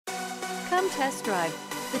Come test drive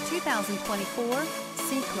the 2024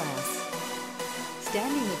 C-Class.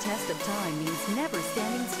 Standing the test of time means never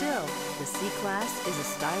standing still. The C-Class is a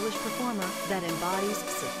stylish performer that embodies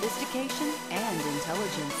sophistication and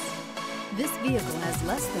intelligence. This vehicle has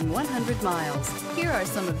less than 100 miles. Here are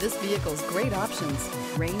some of this vehicle's great options: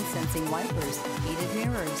 rain-sensing wipers, heated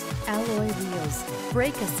mirrors, alloy wheels,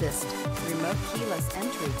 brake assist, remote keyless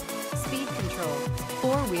entry, speed control,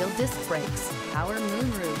 four-wheel disc brakes, power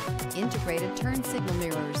moonroof, integrated turn signal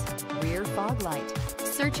mirrors, rear fog light.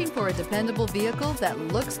 Searching for a dependable vehicle that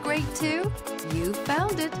looks great too? You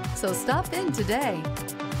found it, so stop in today.